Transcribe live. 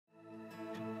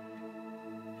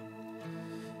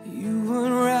You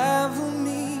unravel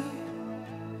me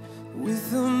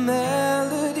with a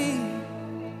melody.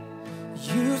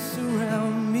 You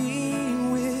surround me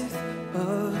with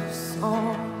a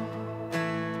song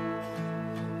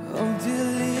of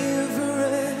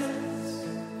deliverance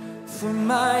from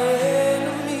my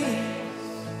enemies,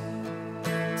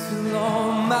 till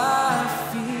all my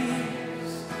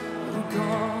fears are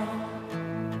gone.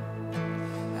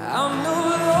 I'm no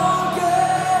longer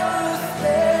a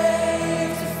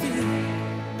slave to fear.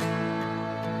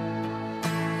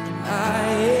 I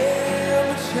am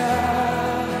a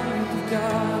child of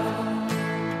God.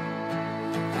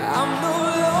 I'm no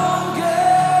longer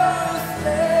a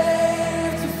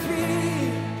slave to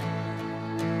fear.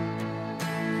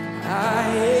 I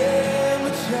am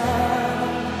a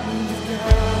child of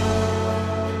God.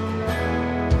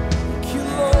 Thank you,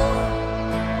 Lord.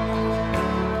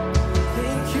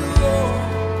 Thank you, Lord.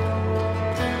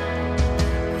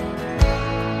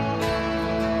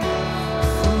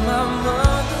 From my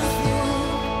mother's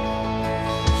womb,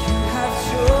 you have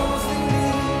chosen me.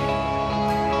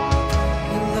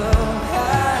 Your love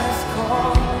has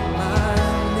called my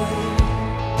name.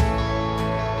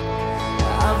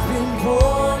 I've been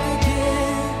born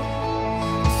again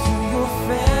to your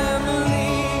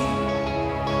family.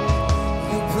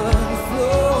 Your blood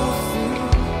flows through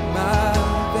my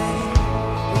veins.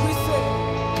 We say,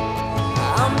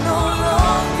 I'm no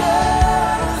longer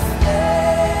a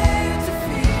slave to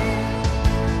fear.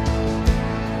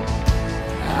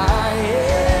 I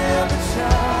am a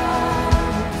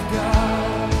child of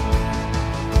God.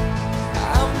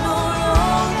 I'm no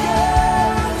longer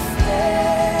a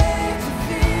slave to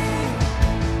fear.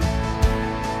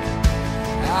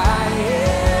 I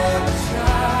am a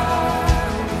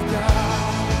child of God.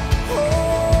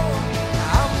 Oh,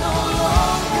 I'm no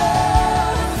longer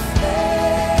a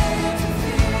slave to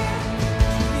fear.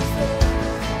 Jesus,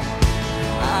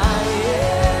 I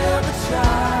am a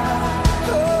child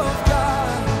of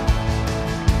God.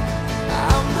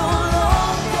 I'm no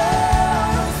longer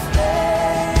a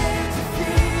slave to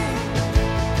fear.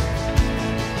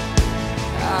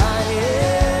 I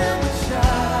am a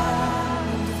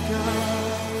child of God.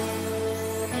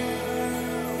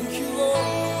 Thank you, Lord.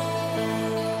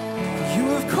 You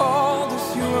have called us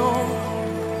your own.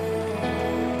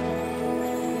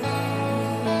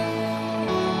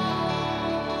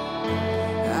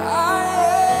 I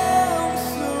am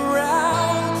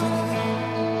surrounded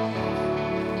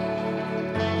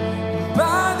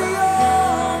by the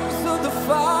arms of the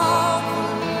Father.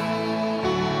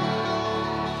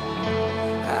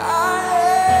 I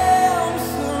am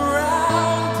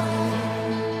surrounded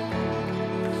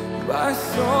by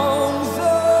songs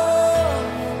of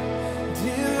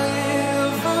deliverance.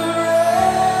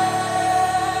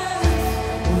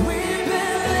 We've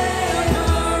been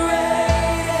liberated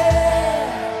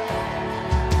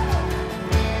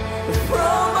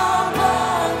from our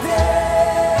bondage.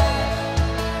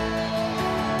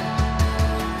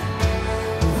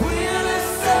 We're the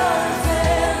sons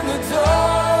and the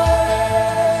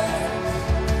daughters.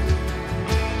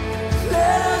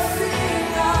 Let us sing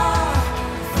our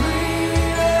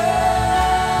freedom.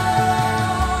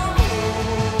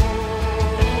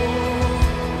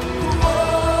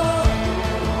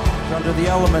 Under the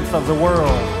elements of the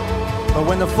world. But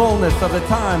when the fullness of the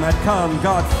time had come,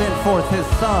 God sent forth his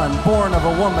Son, born of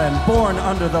a woman, born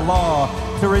under the law,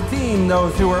 to redeem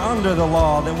those who were under the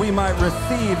law, that we might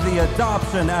receive the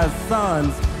adoption as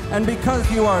sons. And because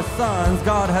you are sons,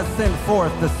 God has sent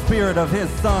forth the Spirit of his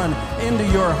Son into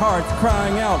your hearts,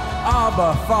 crying out,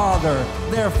 Abba, Father.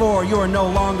 Therefore you are no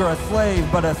longer a slave,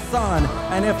 but a son.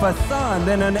 And if a son,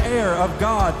 then an heir of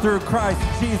God through Christ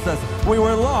Jesus. We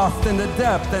were lost in the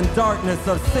depth and darkness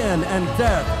of sin and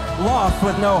death, lost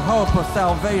with no hope of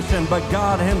salvation, but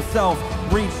God himself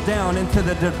reached down into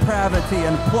the depravity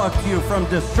and plucked you from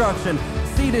destruction,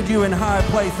 seated you in high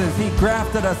places. He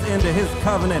grafted us into his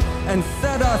covenant and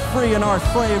set us free in our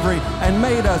slavery and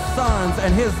made us sons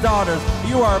and his daughters.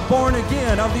 You are born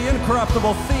again of the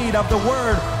incorruptible seed of the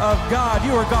word of God.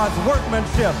 You are God's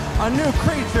workmanship, a new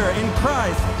creature in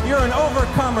Christ. You're an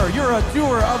overcomer. You're a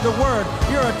doer of the word.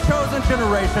 You're a chosen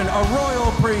generation, a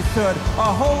royal priesthood, a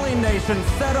holy nation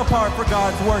set apart for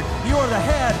God's work. You are the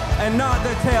head and not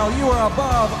the tail. You are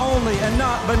above only and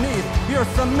not beneath. You're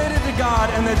submitted to God,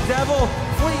 and the devil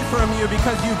flees from you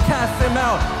because you cast him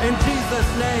out in Jesus'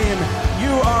 name.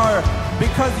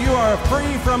 Because you are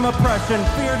free from oppression,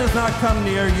 fear does not come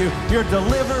near you. You're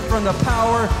delivered from the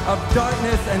power of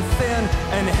darkness and sin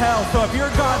and hell. So if you're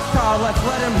God's child, let's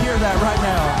let him hear that right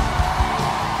now.